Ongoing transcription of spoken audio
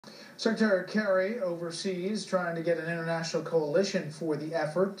Secretary Kerry oversees trying to get an international coalition for the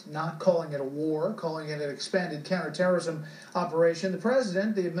effort, not calling it a war, calling it an expanded counterterrorism operation. The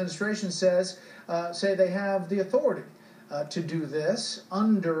president, the administration say they have the authority to do this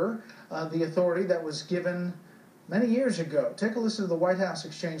under the authority that was given many years ago. Take a listen to the White House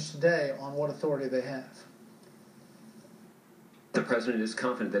exchange today on what authority they have. The president is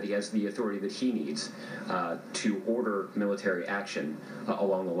confident that he has the authority that he needs to order military action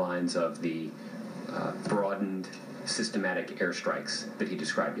along the lines of the broadened systematic airstrikes that he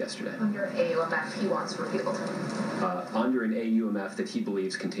described yesterday. Under AUMF he wants repealed. Under an AUMF that he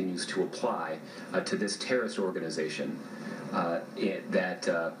believes continues to apply to this terrorist organization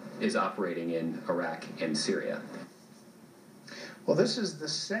that is operating in Iraq and Syria. Well, this is the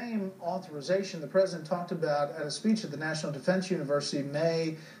same authorization the president talked about at a speech at the National Defense University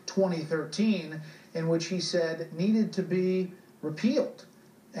May 2013, in which he said needed to be repealed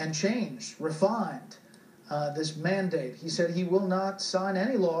and changed, refined, this mandate. He said he will not sign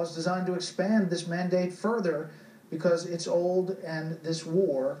any laws designed to expand this mandate further because it's old and this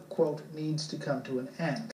war, quote, needs to come to an end.